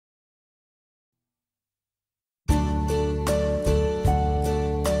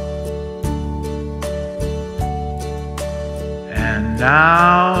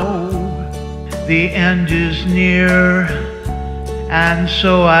Now the end is near, and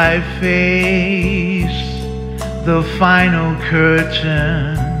so I face the final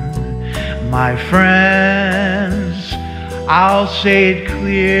curtain. My friends, I'll say it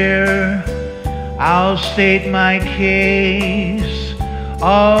clear, I'll state my case,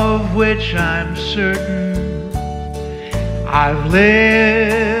 of which I'm certain. I've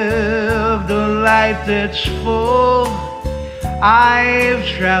lived a life that's full. I've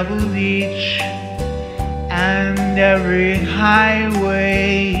traveled each and every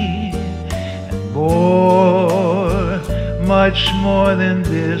highway, and more, much more than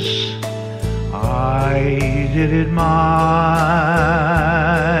this, I did it my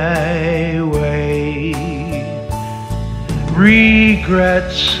way.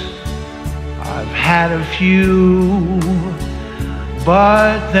 Regrets, I've had a few,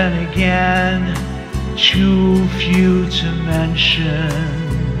 but then again, too few to mention.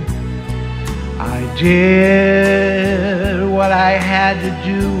 I did what I had to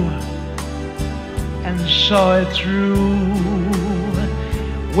do and saw it through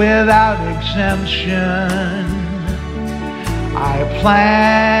without exemption. I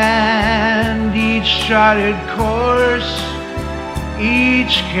planned each charted course,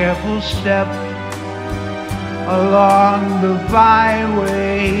 each careful step along the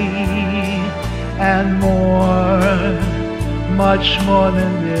byway, and more, much more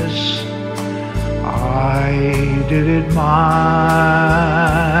than this, I did it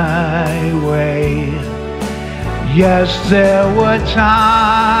my way. Yes, there were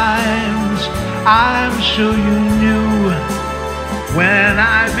times, I'm sure you knew, when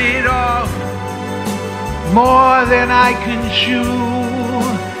I bit off more than I can chew.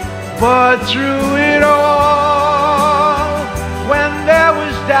 But through it all, when there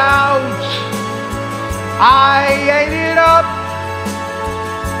was doubt, I ate it up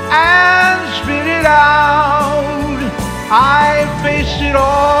and spit it out. I faced it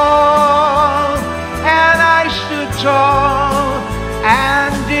all, and I stood tall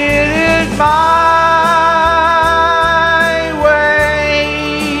and did it my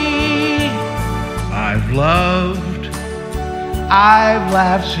way. I've loved, I've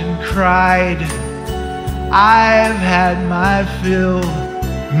laughed and cried, I've had my fill,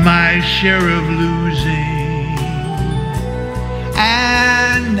 my share of losing.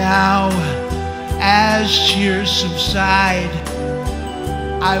 And now, as tears subside,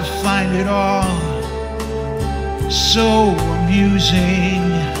 I find it all so amusing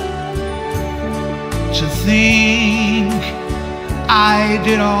to think I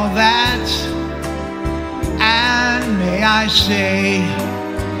did all that, and may I say,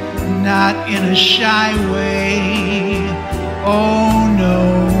 not in a shy way. Oh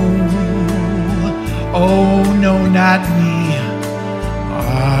no, not me.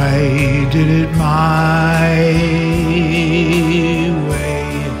 I did it my way.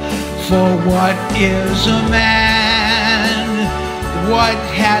 For what is a man? What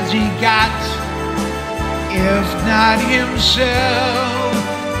has he got? If not himself,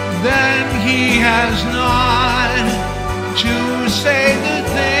 then he has not to say the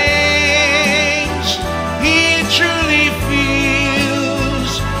things he truly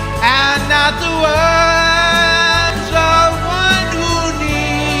feels, and not the words of one who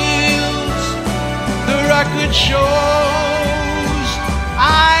kneels. The record shows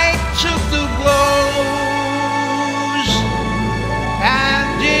I took the blows and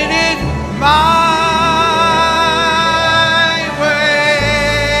did it my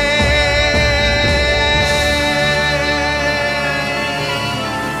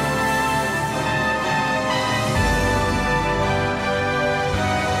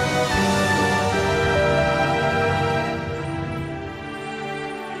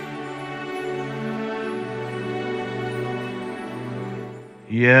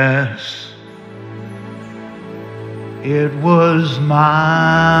Yes, it was my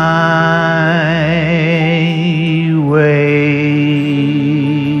way.